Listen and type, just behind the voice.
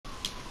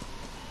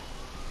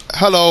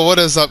Hello, what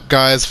is up,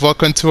 guys?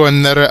 Welcome to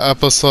another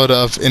episode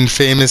of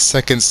inFamous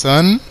Second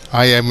Son.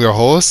 I am your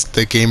host,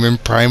 the Gaming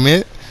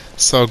Primate.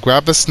 So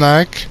grab a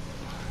snack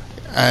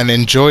and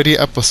enjoy the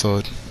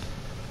episode.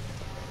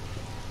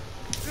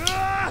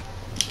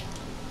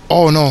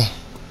 Oh no.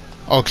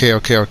 Okay.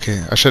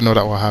 I should know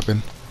that will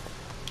happen.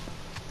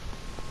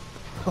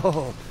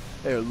 Oh,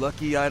 they're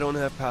lucky I don't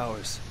have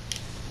powers.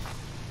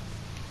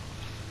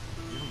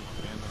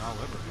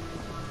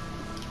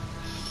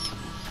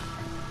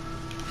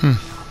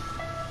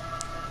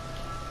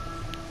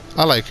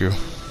 I like you.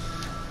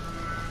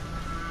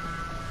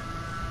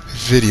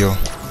 Video.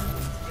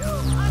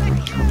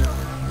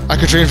 I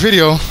could drain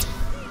video,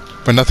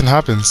 but nothing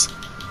happens.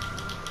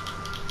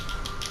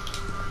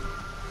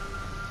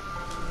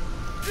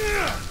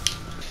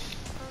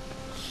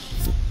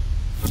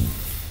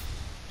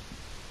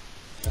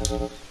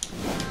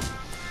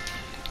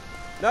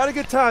 Not a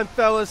good time,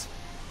 fellas.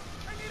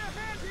 I need a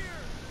hand here.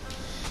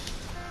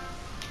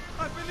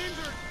 I've been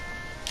injured.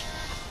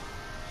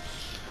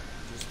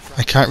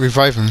 I can't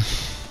revive him.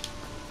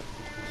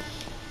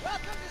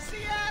 Welcome to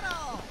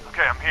Seattle.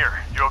 Okay, I'm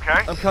here. You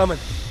okay? I'm coming.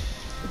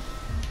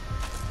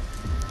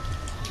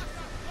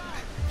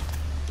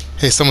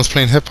 Hey, someone's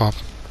playing hip hop.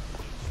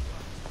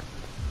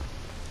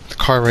 The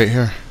car right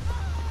here.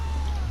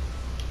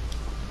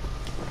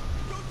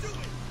 Don't do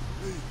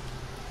it.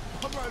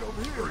 I'm right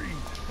over here.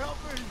 Help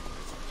me.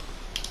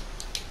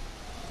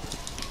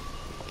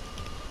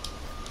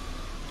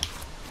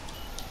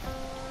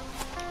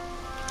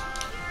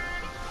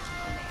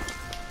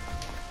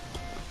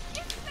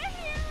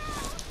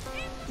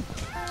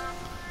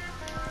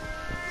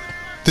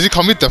 Did you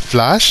call me the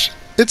Flash?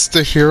 It's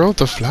the hero,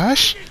 the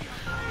Flash?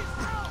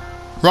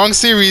 Wrong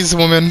series,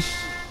 woman.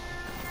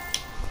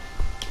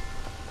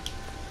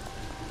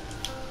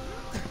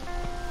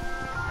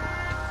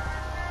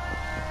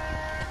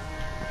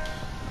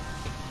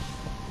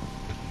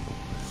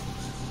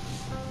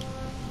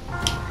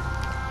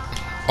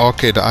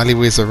 Okay, the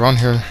alleyways are around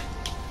here.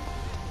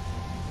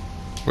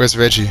 Where's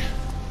Reggie?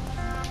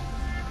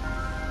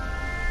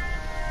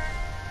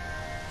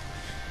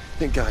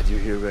 Thank God you're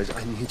here, Reg.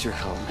 I need your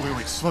help.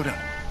 Wait, slow down.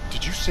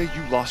 Did you say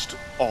you lost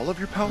all of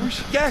your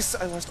powers? Yes,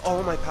 I lost all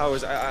of my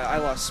powers. I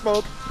lost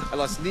smoke. I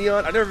lost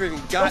neon. I never even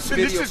got Listen,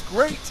 video. this is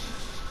great.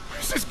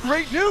 This is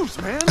great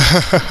news, man.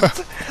 What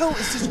the hell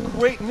is this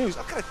great news?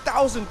 I've got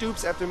 1,000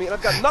 dupes after me, and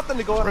I've got nothing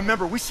to go on.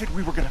 Remember, we said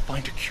we were gonna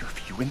find a cure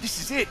for you, and this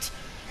is it.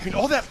 I mean,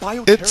 all that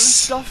bioterror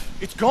stuff,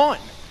 it's gone.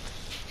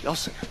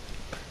 Delsin,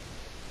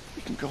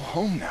 we can go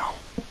home now.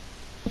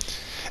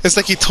 It's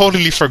like he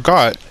totally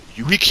forgot.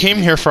 We came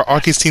here for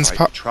Augustine's The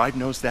power. tribe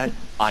knows that.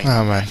 I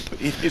know. Oh man.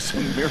 But it is a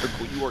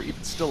miracle you are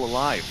even still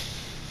alive.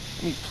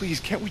 I mean, please,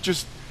 can't we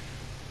just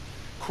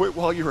quit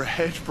while you're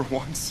ahead for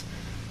once?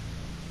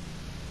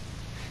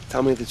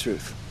 Tell me the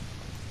truth.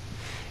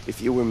 If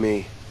you were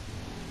me,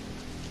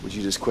 would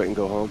you just quit and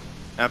go home?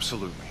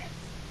 Absolutely.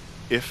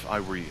 If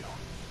I were you.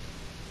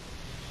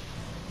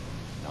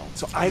 No.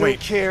 So I don't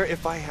care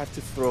if I have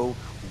to throw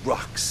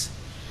rocks.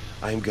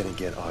 I'm gonna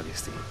get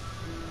Augustine.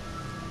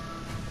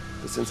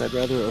 But since I'd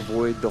rather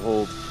avoid the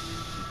whole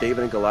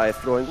David and Goliath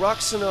throwing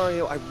rocks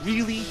scenario, I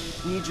really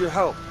need your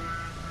help.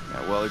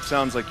 Yeah, well, it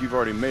sounds like you've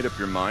already made up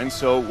your mind,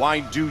 so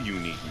why do you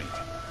need me?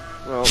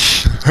 Well,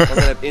 if I'm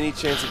gonna have any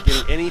chance of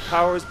getting any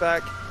powers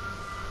back,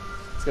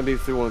 it's gonna be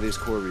through one of these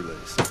core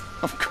relays.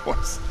 Of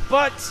course.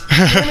 But,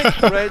 damn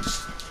it, Reg,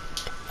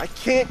 I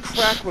can't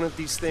crack one of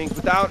these things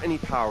without any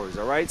powers,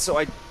 alright? So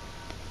I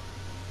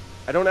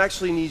don't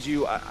actually need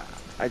you,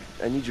 I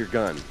need your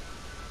gun.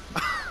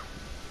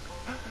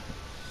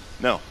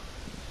 No.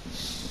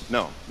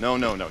 No.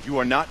 You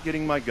are not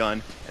getting my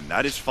gun, and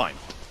that is fine.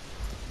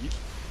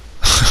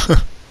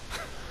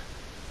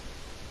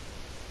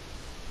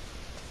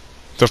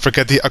 Don't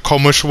forget the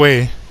Akomush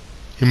way.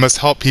 You must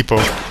help people.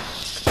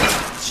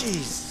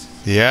 Jeez.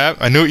 Yeah,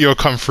 I knew you'll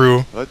come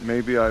through. But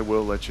maybe I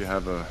will let you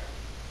have a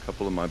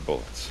couple of my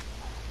bullets.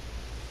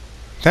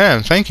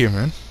 Damn, thank you,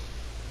 man.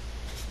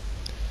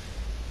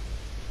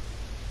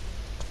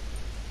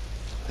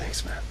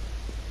 Thanks, man.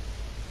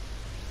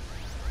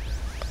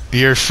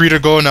 You're free to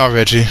go now,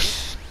 Reggie.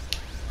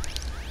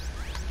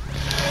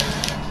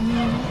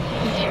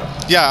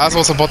 Yeah, as I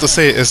was about to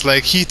say, it's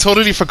like he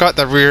totally forgot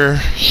that we're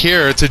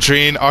here to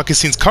drain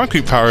Augustine's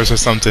concrete powers or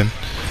something.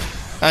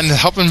 And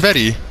helping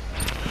Betty.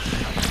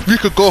 We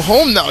could go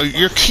home now,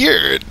 you're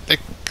cured.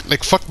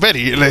 Like fuck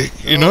Betty, like,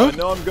 you know? I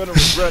know I'm gonna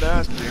regret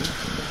asking.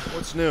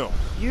 What's new?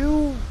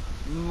 You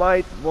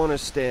might want to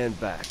stand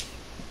back.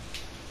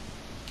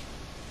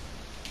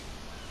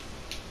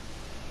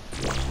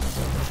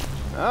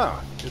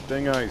 Ah, good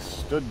thing I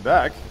stood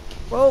back.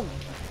 Well,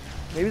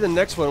 maybe the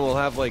next one will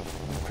have, like,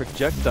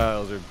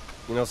 projectiles or,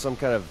 you know, some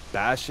kind of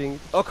bashing.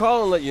 I'll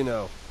call and let you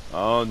know.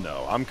 Oh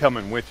no, I'm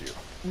coming with you.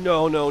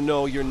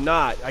 No, you're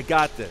not. I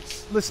got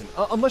this. Listen,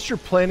 unless you're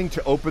planning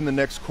to open the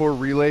next core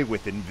relay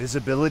with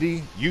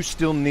invisibility, you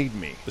still need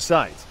me.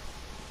 Besides,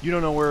 you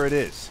don't know where it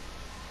is.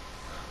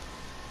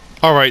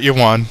 Alright, you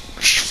won.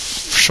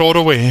 Show it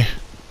away.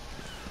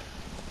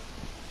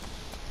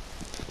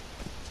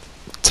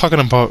 talking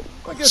about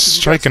I guess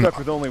striking. if you got stuck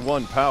with only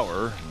one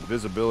power,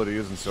 invisibility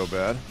isn't so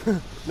bad.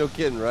 No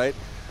kidding, right?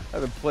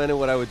 I've been planning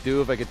what I would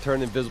do if I could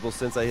turn invisible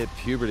since I hit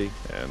puberty.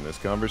 And this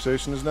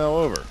conversation is now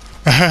over.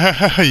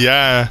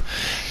 Yeah,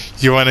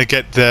 you want to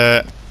get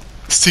the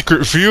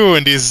secret view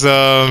in these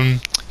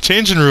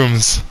changing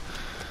rooms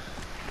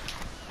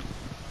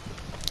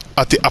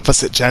at the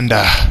opposite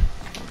gender.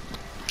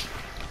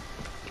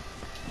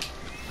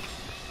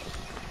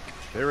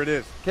 There it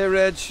is. Okay,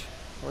 Reg,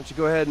 why don't you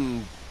go ahead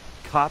and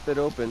cop it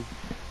open?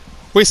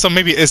 Wait, so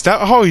maybe is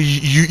that how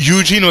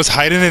Eugene was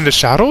hiding in the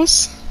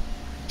shadows?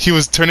 He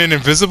was turning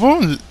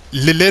invisible,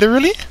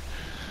 literally.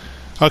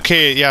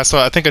 Okay, yeah. So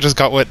I think I just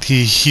got what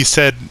he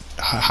said,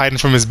 hiding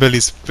from his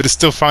billies, but it's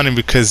still found him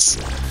because,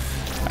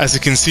 as you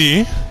can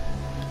see,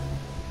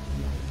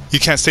 you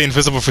can't stay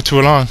invisible for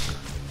too long.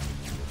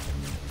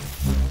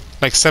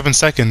 Like 7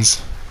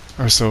 seconds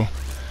or so.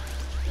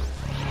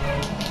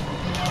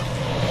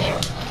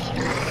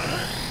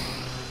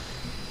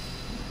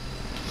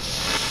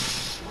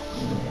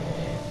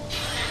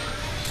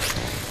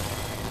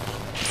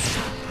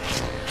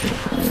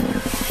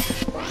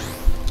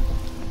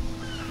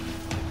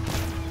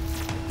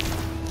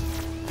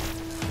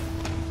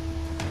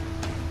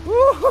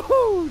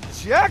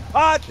 Woohoo!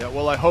 Jackpot! Yeah,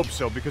 well, I hope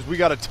so, because we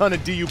got a ton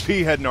of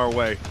DUP heading our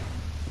way.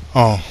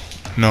 Oh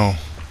no.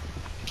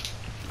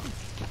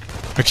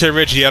 Okay,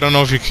 Reggie. I don't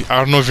know if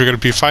you're gonna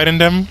be fighting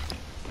them.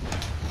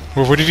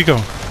 Where did he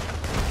go?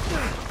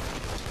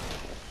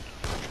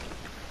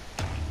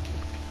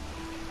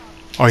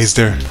 Oh, he's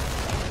there.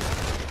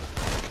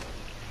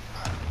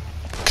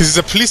 Cause he's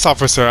a police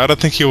officer. I don't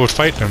think he would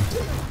fight them.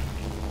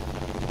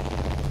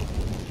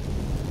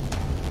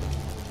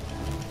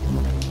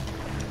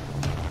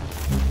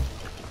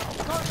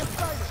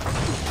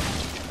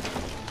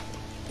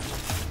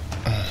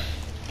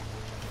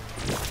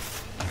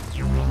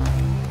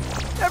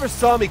 Never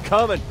saw me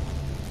coming.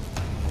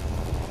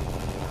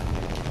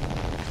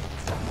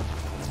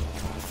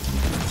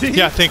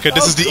 Yeah, I think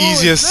this is the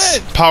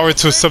easiest power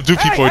to subdue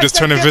people. Just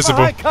turn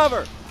invisible.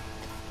 Cover.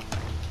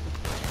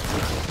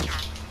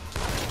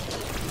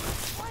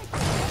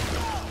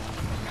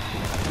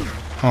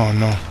 Oh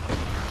no.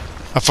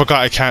 I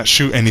forgot I can't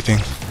shoot anything.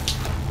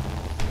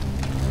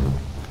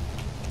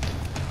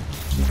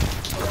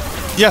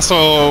 Yeah,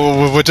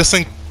 so we're just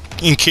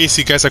in case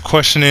you guys are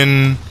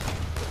questioning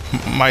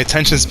my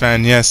attention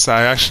span, yes,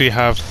 I actually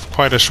have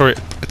quite a short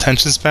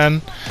attention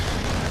span.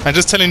 I'm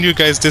just telling you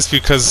guys this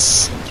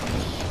because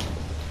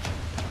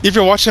if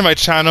you're watching my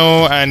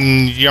channel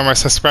and you're my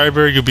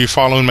subscriber, you'll be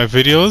following my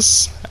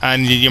videos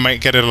and you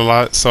might get it a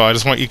lot, so I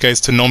just want you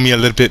guys to know me a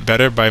little bit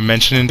better by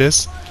mentioning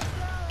this.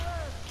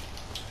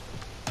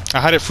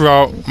 I had it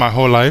throughout my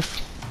whole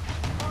life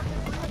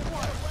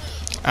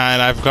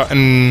and I've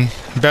gotten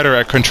better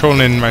at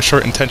controlling my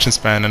short attention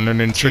span and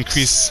learning to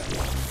increase.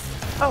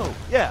 Oh,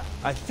 yeah,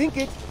 I think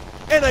it,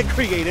 and I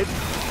create it.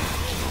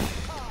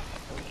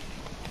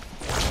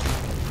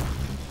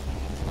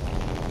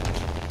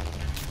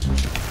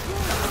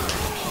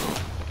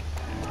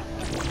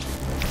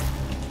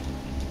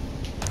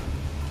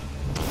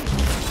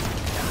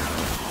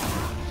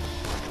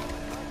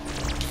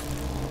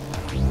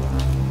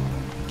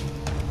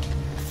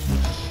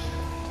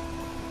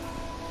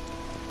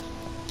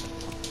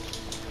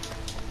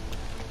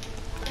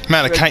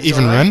 Man, I can't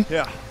even run.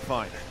 Yeah,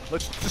 fine.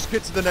 Let's just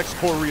get to the next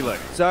core relay.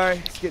 Sorry,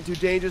 it's getting too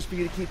dangerous for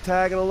you to keep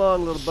tagging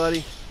along, little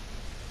buddy.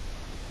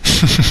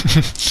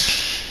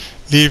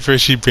 Leave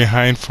Reggie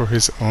behind for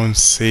his own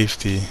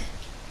safety.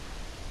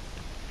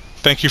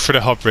 Thank you for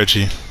the help,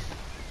 Reggie.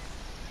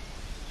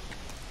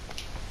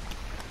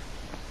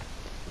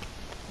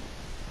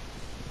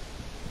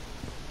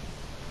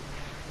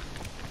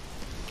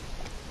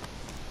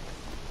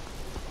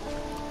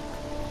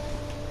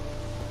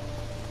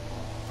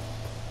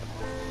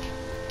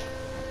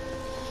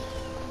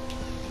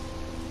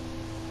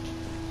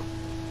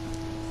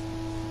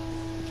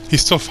 He's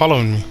still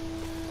following me.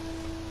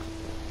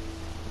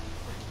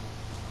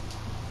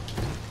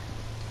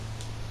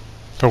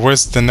 But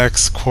where's the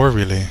next core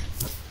relay?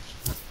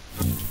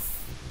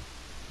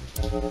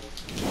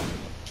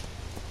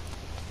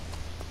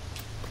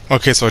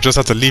 Okay, so I just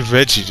have to leave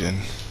Reggie then.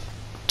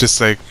 Just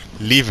like,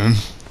 leave him.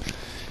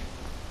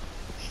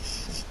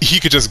 He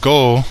could just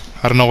go.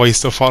 I don't know why he's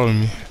still following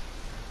me.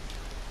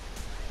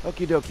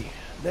 Okie dokie.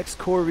 Next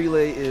core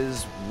relay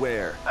is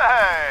where?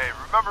 Hey,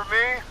 remember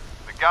me?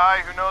 The guy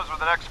who knows where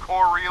the next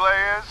core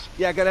relay is?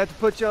 Yeah, gonna have to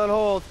put you on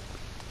hold.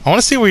 I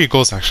want to see where he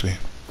goes actually.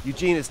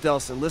 Eugene, it's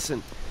Delsin.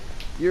 Listen,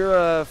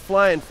 you're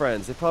flying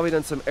friends. They've probably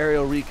done some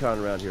aerial recon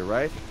around here,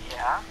 right?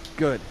 Yeah?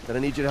 Good. Then I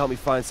need you to help me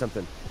find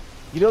something.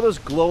 You know those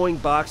glowing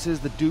boxes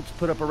the dupes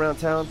put up around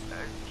town?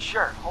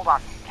 Sure, hold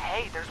on.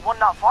 Hey, there's one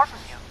not far from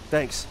you.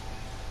 Thanks.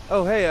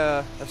 Oh, hey,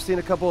 I've seen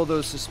a couple of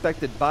those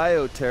suspected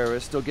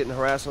bio-terrorists still getting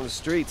harassed on the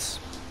streets.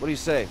 What do you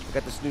say? I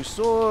got this new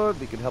sword,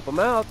 we can help them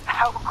out.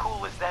 How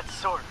cool is that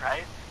sword,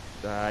 right?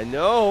 I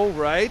know,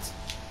 right?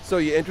 So,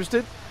 you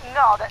interested?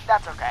 No,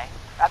 that's okay.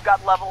 I've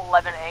got level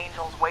 11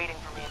 angels waiting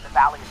for me in the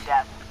Valley of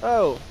Death.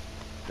 Oh,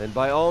 then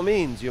by all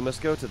means, you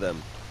must go to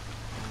them.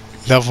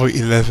 Level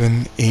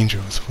 11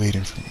 angels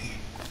waiting for me.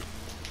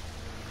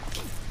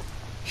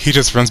 He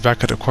just runs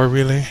back at the core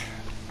relay,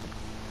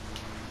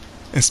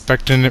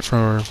 inspecting it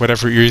for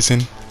whatever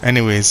reason.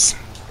 Anyways,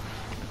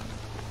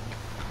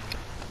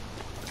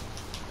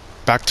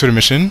 back to the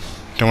mission.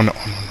 Don't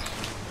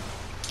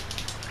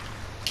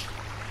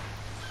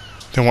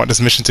want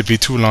this mission to be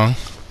too long.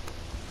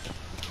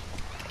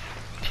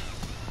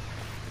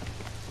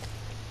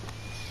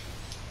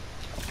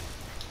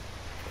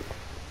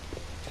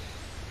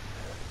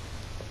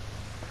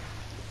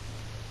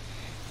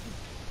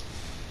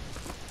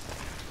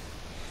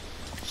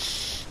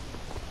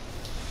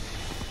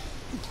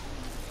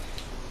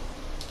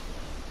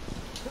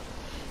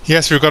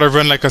 Yes, we've got to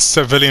run like a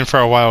civilian for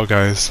a while,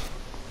 guys.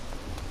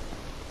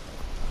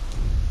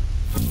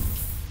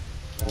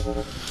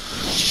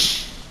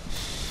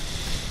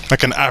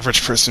 Like an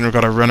average person, we've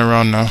got to run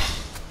around now.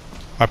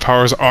 My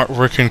powers aren't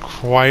working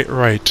quite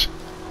right.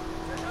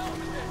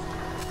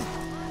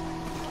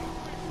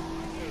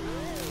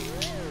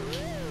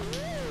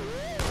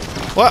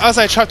 Well, as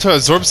I try to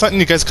absorb something,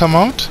 you guys come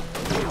out?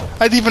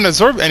 I didn't even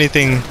absorb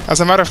anything.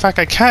 As a matter of fact,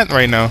 I can't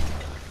right now.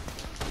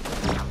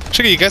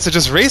 Check it, you guys are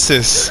just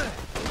racist.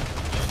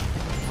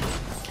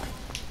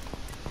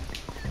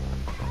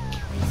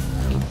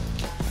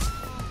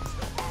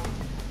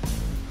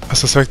 A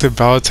suspected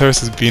battle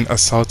terrorist is being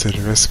assaulted.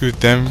 Rescue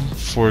them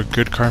for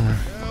good karma.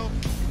 Help!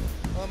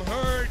 I'm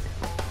hurt.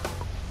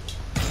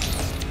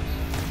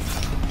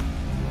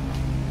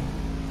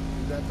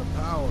 Is that the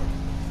power?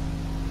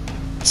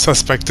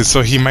 Suspected,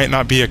 so he might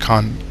not be a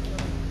conduit.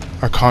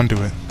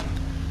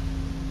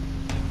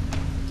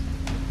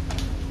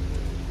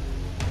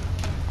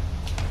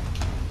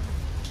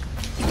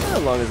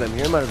 As long as I'm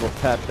here, might as well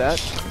tap that.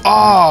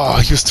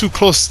 Oh, he was too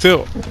close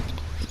still.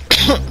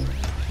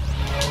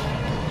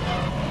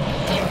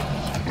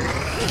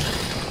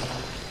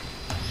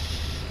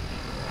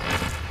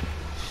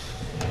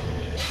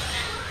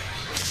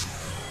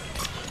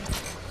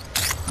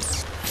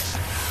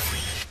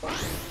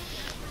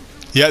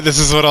 Yeah, this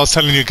is what I was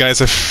telling you guys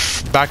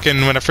back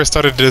in when I first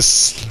started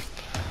this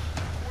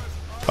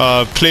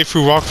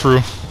playthrough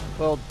walkthrough.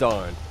 Well,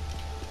 darn.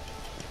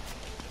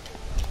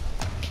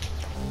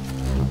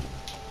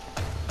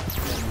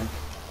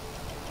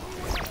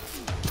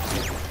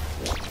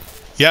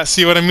 Yeah,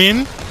 see what I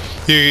mean?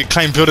 You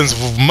climb buildings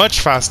much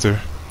faster.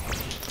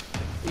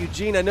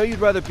 Eugene, I know you'd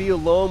rather be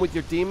alone with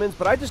your demons,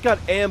 but I just got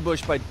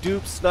ambushed by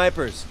dupe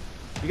snipers.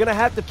 You're gonna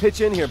have to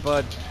pitch in here,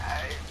 bud.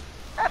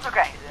 That's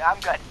okay. I'm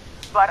good.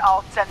 But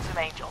I'll send some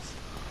angels.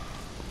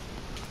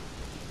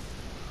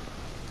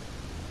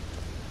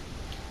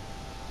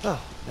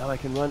 Oh, now I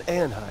can run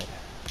and hide.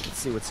 Let's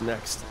see what's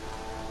next.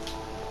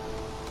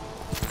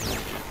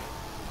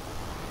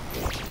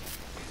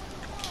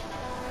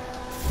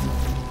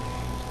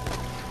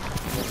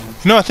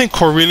 No, I think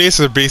core relays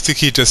are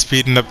basically just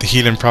speeding up the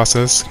healing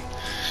process.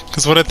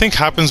 Because what I think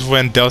happens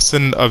when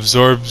Delsin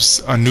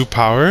absorbs a new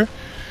power,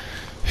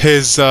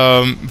 his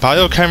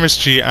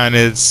biochemistry and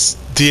his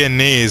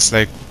DNA is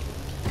like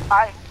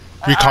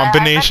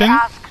recombination. I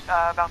meant to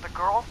ask about the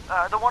girl,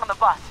 the one on the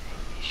bus.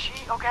 Is she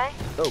okay?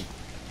 Oh,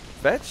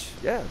 Fetch?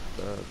 Yeah,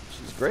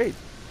 she's great.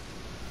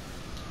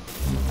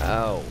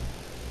 Ow.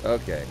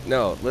 Okay.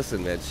 No,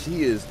 listen, man.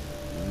 She is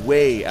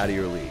way out of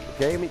your league,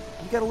 okay? I mean,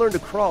 you gotta learn to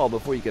crawl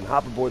before you can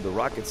hop aboard the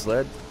rocket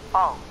sled.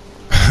 Oh.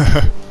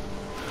 Did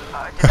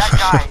that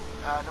guy,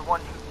 the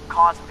one who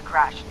caused the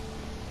crash,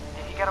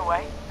 did he get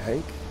away?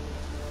 Hank?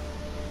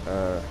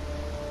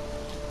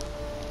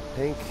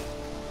 Hank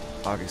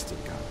Augustine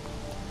got him.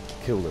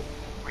 Killed him.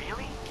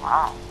 Really?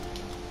 Wow.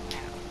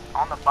 And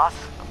on the bus,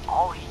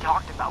 all he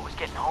talked about was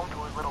getting home to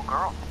his little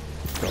girl.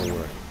 Don't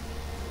worry.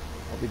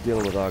 I'll be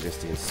dealing with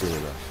Augustine soon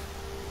enough.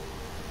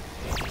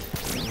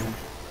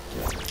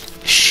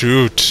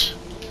 Shoot.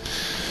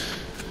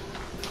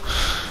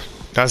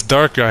 That's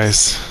dark,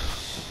 guys.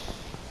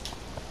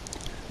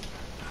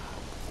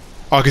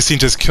 Augustine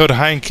just killed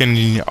Hank,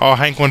 and all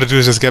Hank wanted to do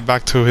is just get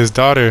back to his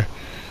daughter,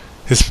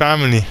 his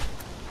family.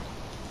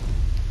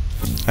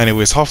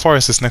 Anyways, how far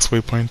is this next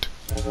waypoint?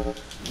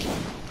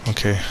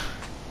 Okay.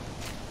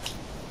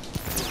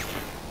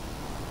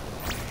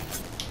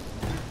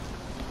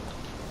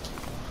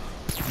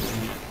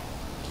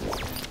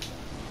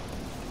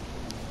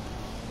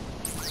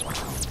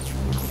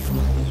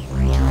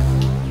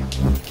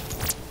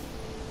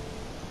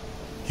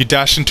 You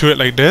dash into it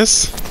like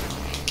this,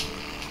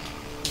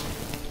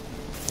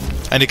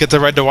 and you get to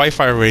ride the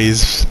Wi-Fi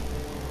waves.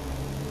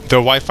 The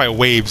Wi-Fi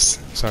waves,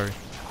 sorry.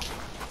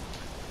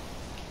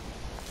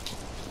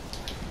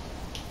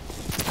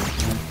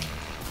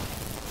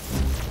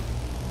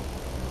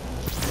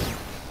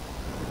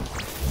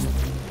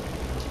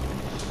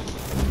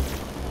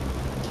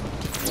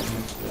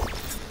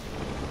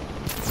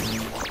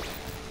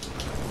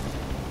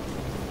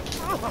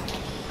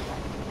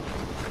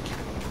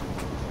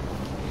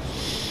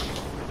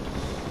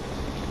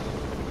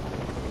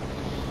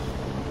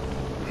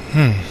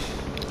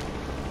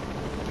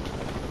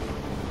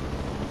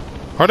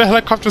 Are the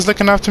helicopters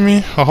looking after me?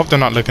 I hope they're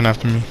not looking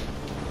after me.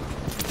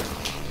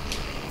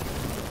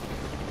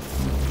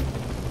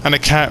 And I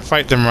can't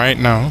fight them right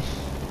now.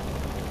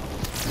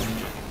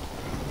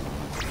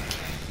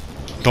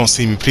 Don't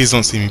see me, please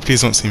don't see me,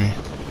 please don't see me.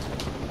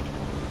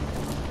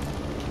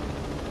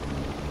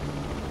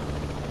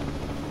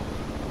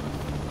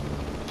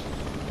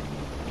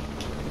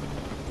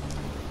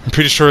 I'm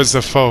pretty sure it's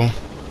a foe.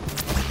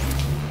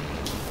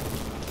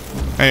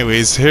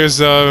 Anyways, here's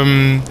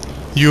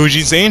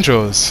Eugene's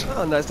Angels.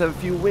 Oh, nice to have a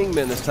few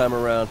wingmen this time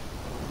around.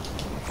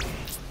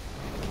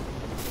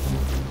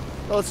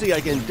 Well, let's see,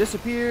 I can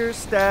disappear,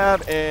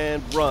 stab,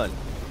 and run.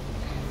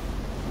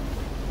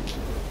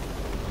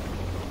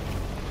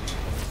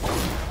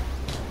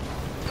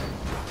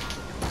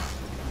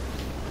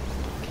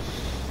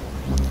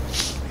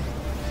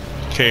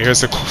 Okay,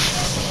 here's the,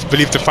 I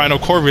believe, the final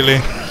core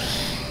relay.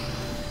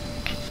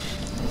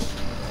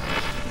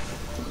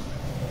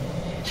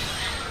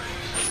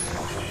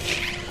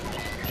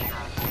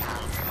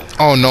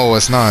 Oh no,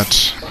 it's not.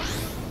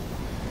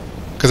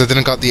 Because I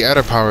didn't got the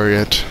adder power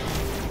yet.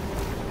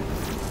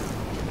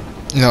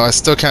 No, I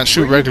still can't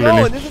shoot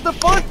regularly. This is the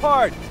fun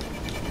part.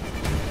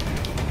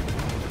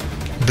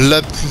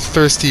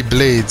 Bloodthirsty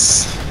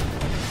blades.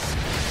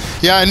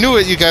 Yeah, I knew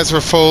it. You guys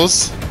were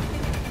foes.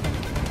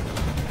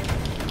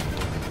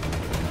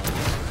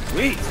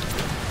 Sweet.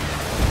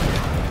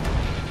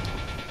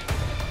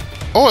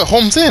 Oh, it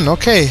homes in.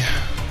 Okay.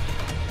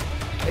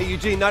 Hey,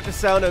 Eugene, not to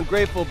sound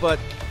ungrateful, but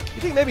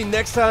you think maybe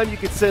next time you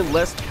could send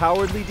less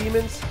cowardly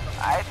demons?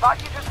 I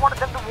thought you just wanted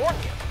them to warn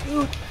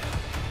you. Dude,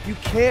 you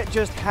can't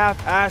just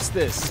half-ass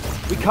this.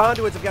 We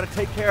conduits have got to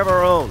take care of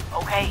our own.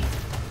 Okay,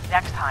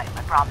 next time,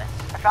 I promise.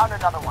 I found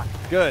another one.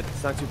 Good.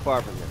 It's not too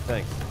far from here.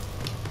 Thanks.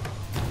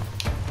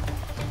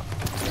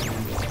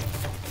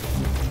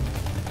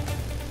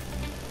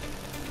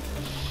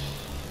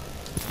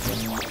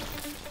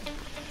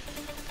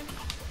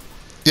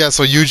 Yeah,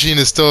 so Eugene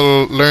is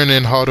still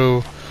learning how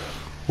to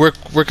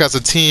work as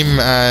a team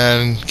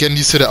and getting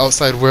used to the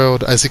outside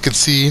world, as you can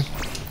see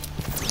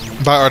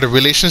by the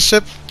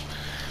relationship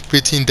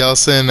between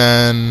Delsin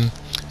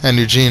and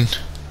Eugene.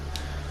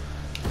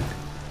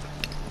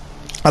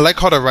 I like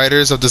how the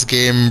writers of this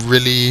game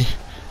really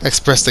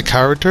express the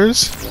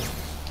characters.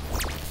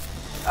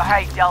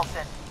 Hey,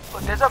 Delsin.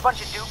 Look, there's a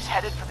bunch of dupes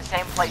headed for the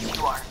same place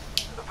you are.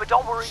 But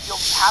don't worry, you'll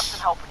have some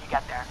help when you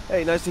get there.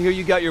 Hey, nice to hear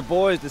you got your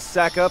boys to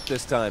sack up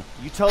this time.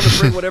 You tell them to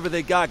bring whatever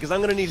they got, because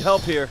I'm going to need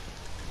help here.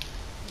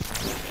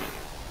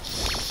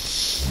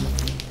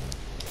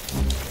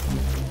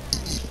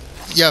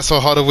 Yeah, so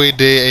how the way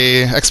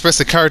they express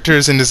the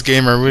characters in this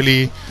game, I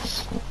really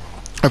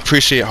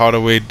appreciate how the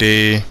way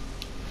they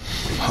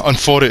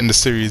unfold it in the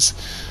series.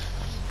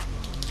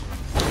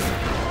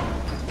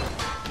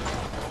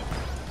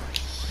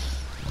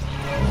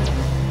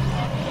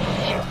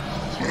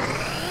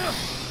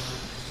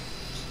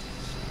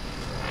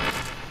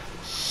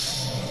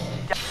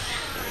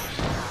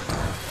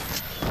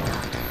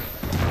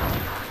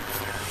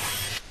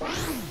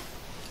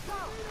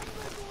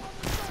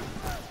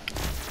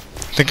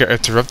 I think I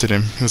interrupted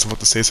him. He was about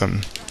to say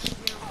something.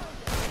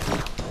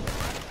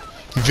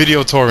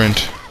 Video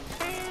torrent.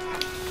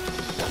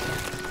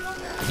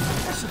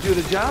 That should do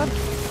the job.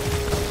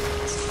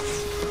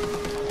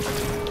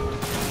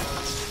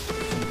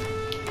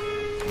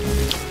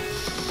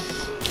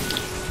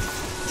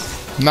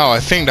 No, I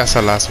think that's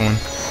the last one.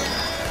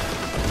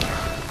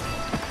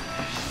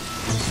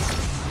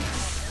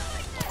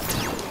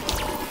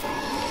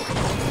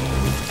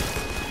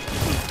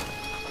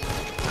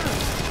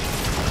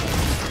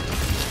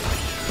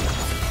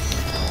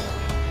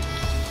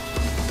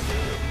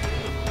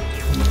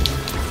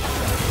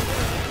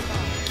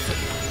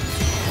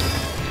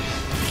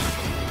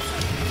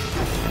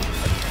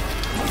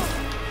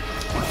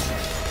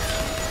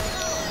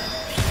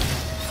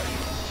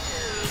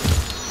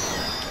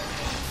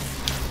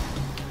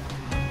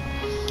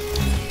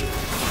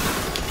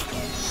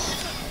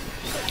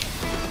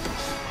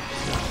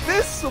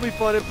 This will be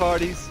fun at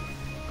parties.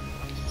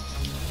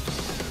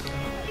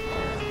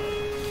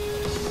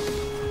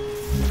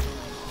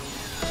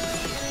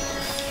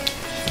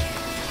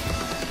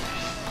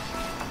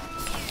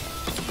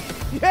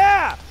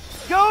 Yeah!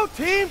 Go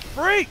Team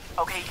Freak!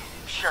 Okay,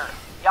 sure.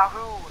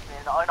 Yahoo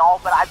and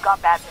all, but I've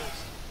got bad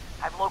news.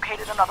 I've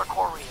located another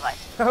core relay.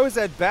 How is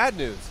that bad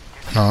news?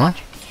 There's a bunch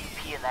of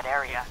DUP in that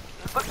area.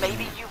 But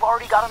maybe you've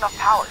already got enough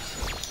powers.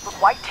 Look,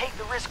 why take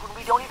the risk when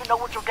we don't even know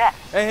what you'll get?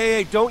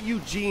 Hey, don't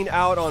Eugene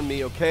out on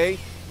me, okay?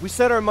 We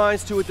set our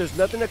minds to it. There's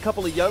nothing a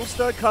couple of young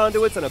stud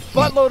conduits and a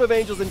buttload of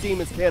angels and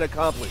demons can't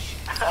accomplish.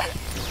 I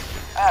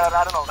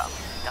don't know about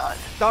done.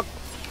 I'll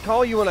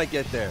call you when I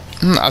get there.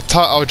 I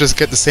thought I would just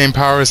get the same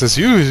powers as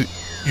you,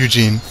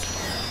 Eugene.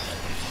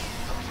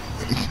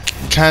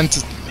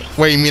 Can't...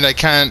 Wait, you mean I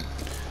can't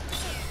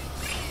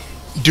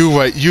do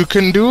what you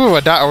can do?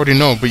 Well, that I already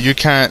know, but you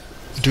can't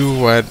do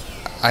what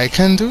I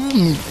can do?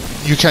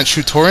 You can't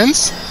shoot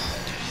torrents?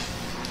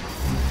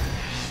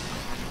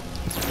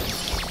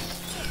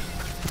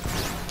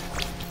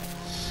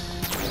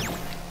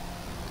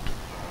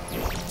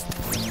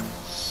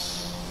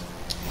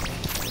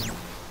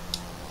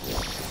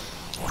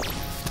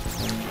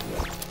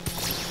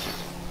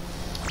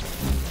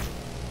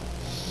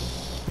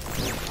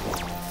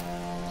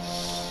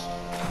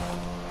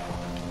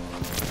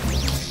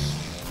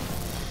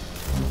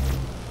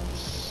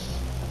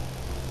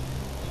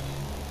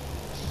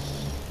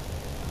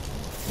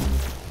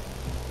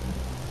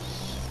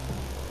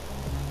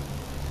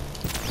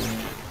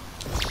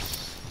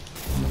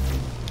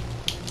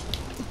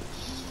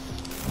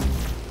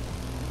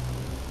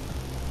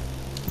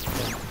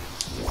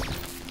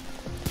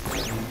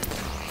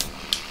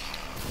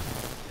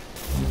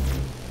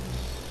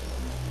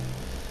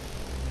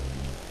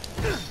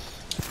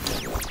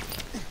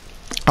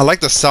 I like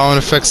the sound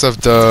effects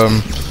of the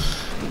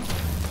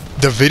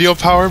video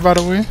power, by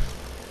the way.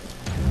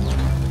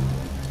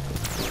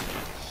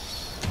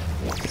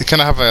 It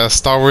kind of have a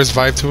Star Wars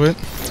vibe to it.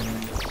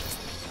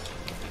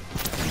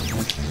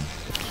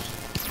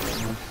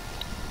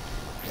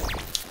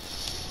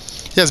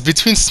 Yes,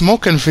 between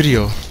smoke and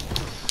video.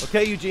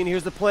 Okay, Eugene,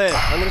 here's the plan.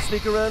 I'm gonna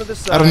sneak around to the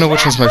side. I don't know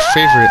which one's my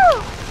favorite.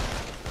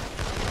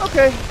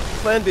 Okay,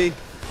 plan B.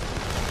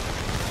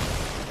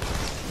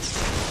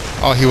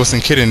 Oh, he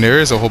wasn't kidding. There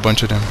is a whole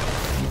bunch of them.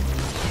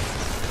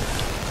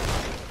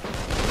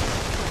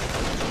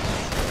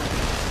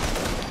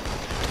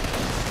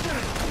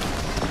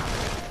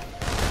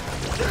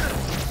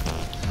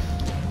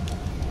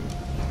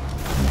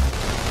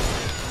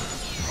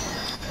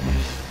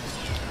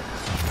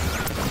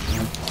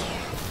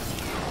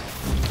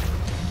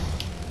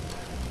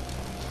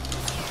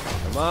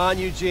 Come on,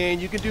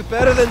 Eugene, you can do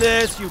better than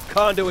this, you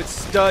conduit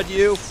stud,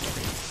 you.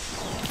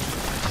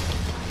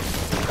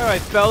 All right,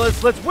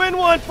 fellas, let's win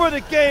one for the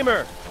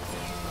gamer.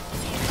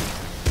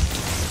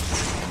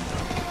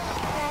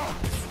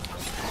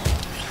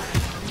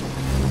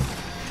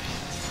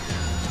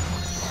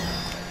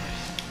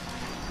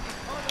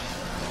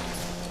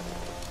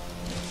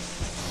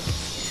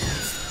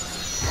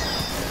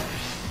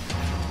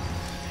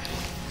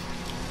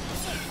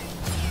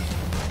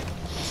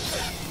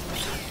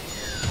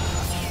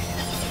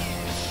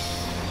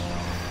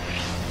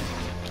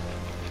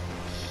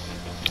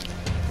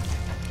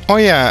 Oh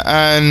yeah,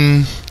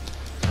 and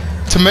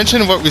to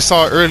mention what we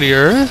saw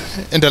earlier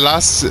in the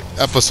last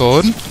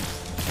episode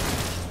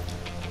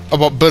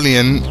about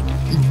bullying.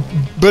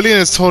 Bullying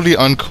is totally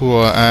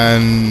uncool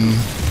and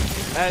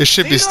it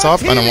should be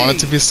stopped, and I want it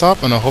to be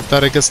stopped, and I hope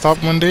that it gets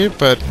stopped one day,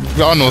 but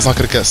we all know it's not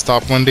going to get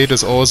stopped one day.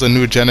 There's always a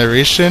new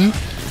generation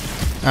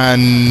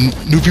and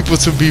new people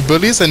to be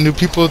bullies and new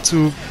people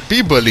to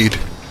be bullied.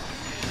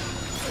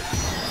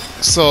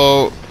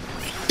 So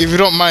if you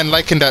don't mind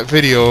liking that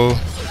video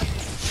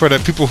for the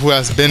people who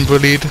has been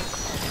bullied,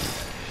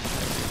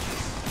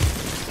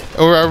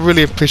 or I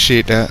really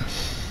appreciate that.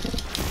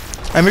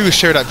 And maybe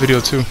share that video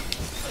too.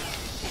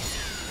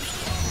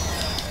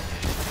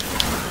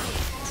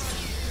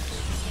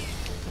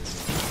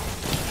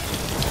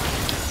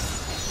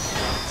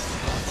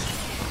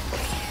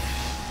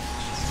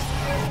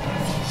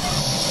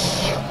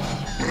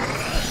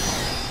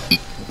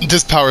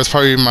 This power is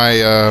probably my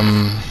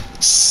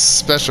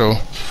special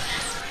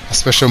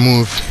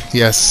move.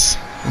 Yes,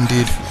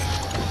 indeed.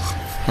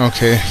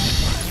 Okay.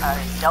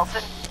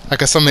 Delsin? I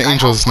got some of the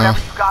angels now.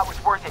 Whatever you got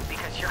was worth it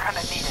because you're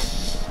gonna need it.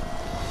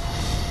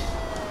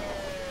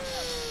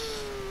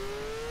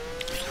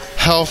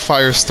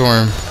 Hellfire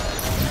Storm.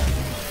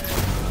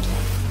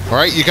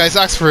 Alright, you guys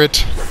asked for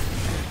it.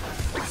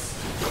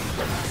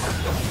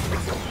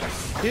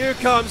 Here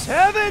comes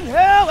heaven,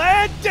 hell,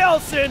 and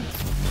Delsin!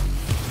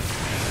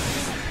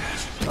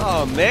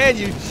 Oh man,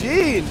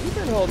 Eugene, you've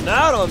been holding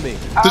out on me.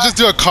 They just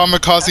do a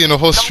kamikaze in the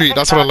whole street,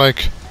 that's what I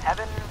like.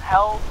 Heaven,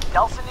 hell,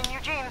 Delsin, and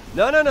Eugene.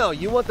 No.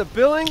 You want the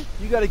billing?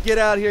 You gotta get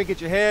out here and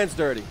get your hands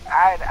dirty.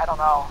 I don't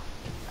know.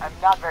 I'm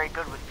not very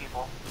good with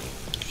people.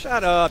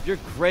 Shut up, you're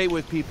great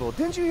with people.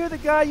 Didn't you hear the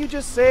guy you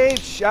just saved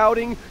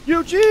shouting,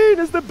 Eugene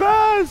is the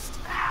best?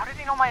 How did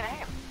he know my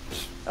name?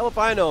 Hell if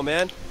I know,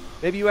 man.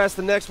 Maybe you ask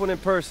the next one in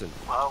person.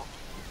 Well,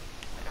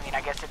 I mean,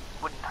 I guess it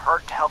wouldn't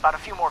hurt to help out a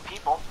few more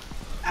people.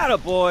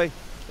 Attaboy.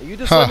 You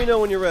just let me know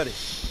when you're ready.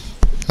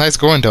 Nice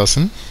going,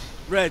 Delsin.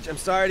 Reg, I'm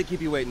sorry to keep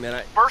you waiting,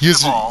 man. You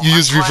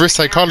use reverse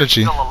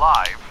psychology. Still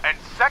alive. And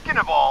second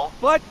of all,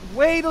 But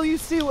wait till you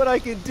see what I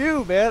can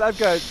do, man. I've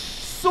got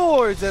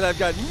swords and I've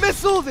got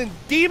missiles and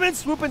demons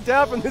swooping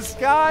down from the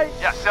sky.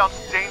 yeah, sounds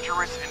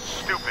dangerous and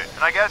stupid.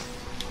 And I guess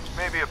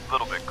maybe a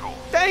little bit cool.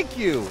 Thank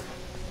you.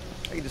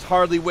 I can just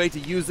hardly wait to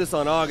use this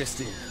on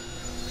Augustine.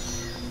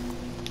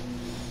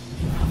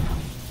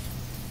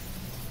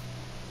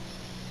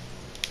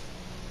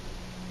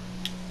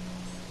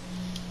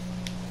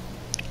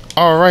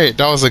 Alright,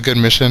 that was a good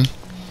mission.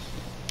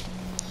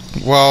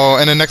 Well,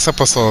 in the next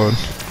episode.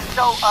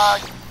 So,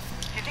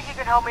 do you think you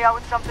can help me out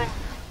with something?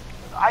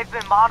 I've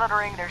been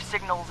monitoring their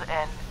signals,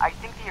 and I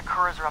think the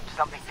Akuras are up to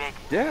something big.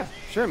 Yeah,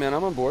 sure, man.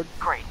 I'm on board.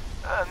 Great.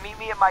 Meet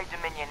me at my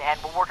Dominion, and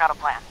we'll work out a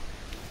plan.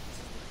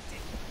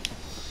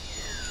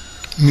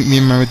 Meet me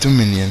in my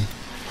Dominion.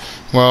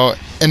 Well,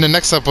 in the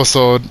next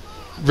episode,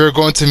 we're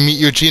going to meet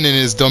Eugene in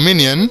his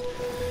Dominion.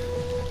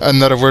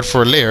 Another word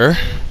for lair.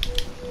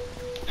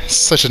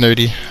 Such a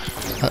nerdy.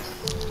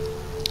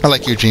 I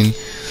like Eugene.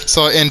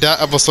 So in that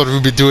episode,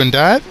 we'll be doing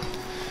that.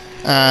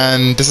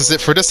 And this is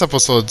it for this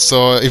episode.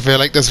 So if you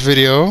like this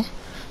video,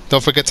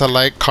 don't forget to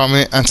like,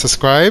 comment, and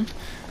subscribe.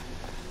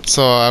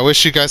 So I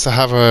wish you guys to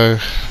have a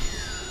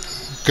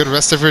good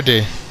rest of your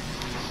day.